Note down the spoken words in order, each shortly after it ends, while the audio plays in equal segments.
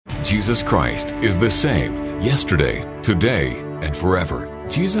Jesus Christ is the same yesterday, today, and forever.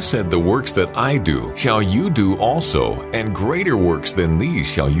 Jesus said, "The works that I do shall you do also, and greater works than these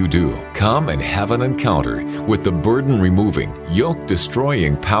shall you do." Come and have an encounter with the burden-removing,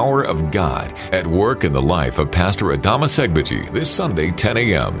 yoke-destroying power of God at work in the life of Pastor Adama Segbeji this Sunday, 10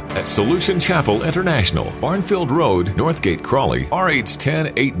 a.m. at Solution Chapel International, Barnfield Road, Northgate, Crawley,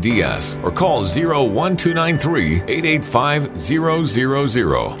 RH10 8DS, or call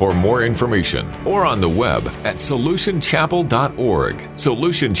 01293-885-000 for more information, or on the web at solutionchapel.org.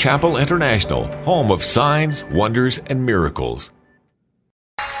 Solution Chapel International, home of signs, wonders, and miracles.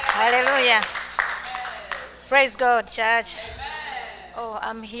 Hallelujah. Praise God, church. Oh,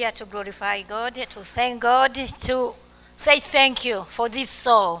 I'm here to glorify God, to thank God, to say thank you for this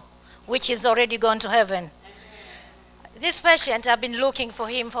soul, which is already gone to heaven. This patient, I've been looking for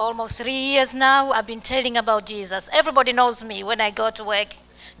him for almost 3 years now. I've been telling about Jesus. Everybody knows me. When I go to work,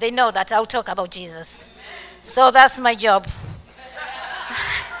 they know that I'll talk about Jesus. So that's my job.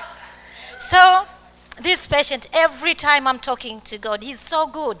 So this patient, every time I'm talking to God, he's so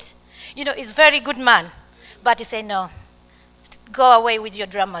good. You know, he's a very good man. But he said, "No, go away with your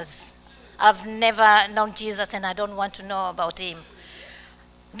dramas. I've never known Jesus and I don't want to know about him."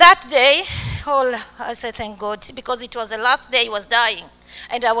 That day, I said, thank God, because it was the last day he was dying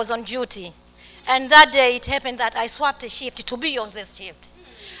and I was on duty. And that day it happened that I swapped a shift to be on this shift.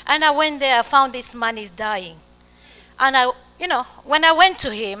 And I went there, I found this man is dying. And when I went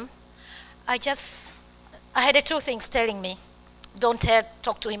to him, I had two things telling me. Don't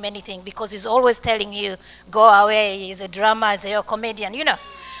talk to him anything, because he's always telling you, go away, he's a drama, he's a comedian,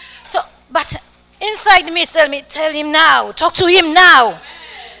 So, but inside me tell him now, talk to him now.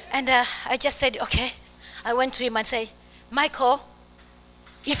 And I just said, okay. I went to him and said, "Michael,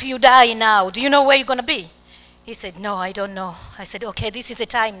 if you die now, do you know where you're going to be?" He said, "No, I don't know." I said, "Okay, this is the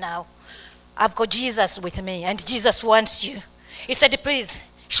time now. I've got Jesus with me and Jesus wants you." He said, "Please,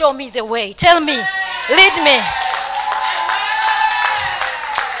 show me the way. Tell me. Lead me."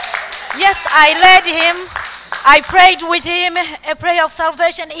 Yes, I led him. I prayed with him a prayer of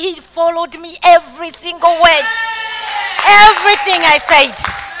salvation. He followed me every single word. Everything I said.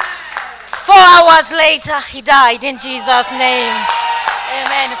 4 hours later, he died in Jesus' name.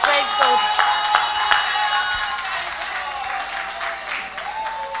 Amen. Praise God.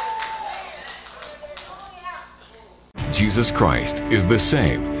 Jesus Christ is the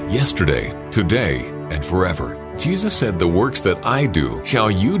same yesterday, today, and forever. Jesus said, "The works that I do shall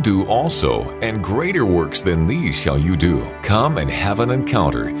you do also, and greater works than these shall you do." Come and have an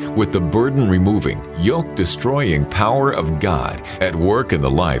encounter with the burden-removing, yoke-destroying power of God at work in the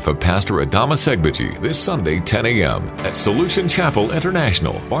life of Pastor Adama Segbeji this Sunday, 10 a.m. at Solution Chapel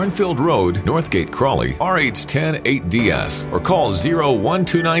International, Barnfield Road, Northgate, Crawley, RH10 8DS, or call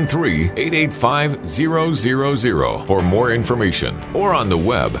 01293-885-000 for more information, or on the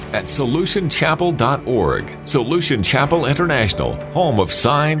web at solutionchapel.org. Solution Chapel International, home of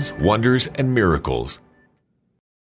signs, wonders, and miracles.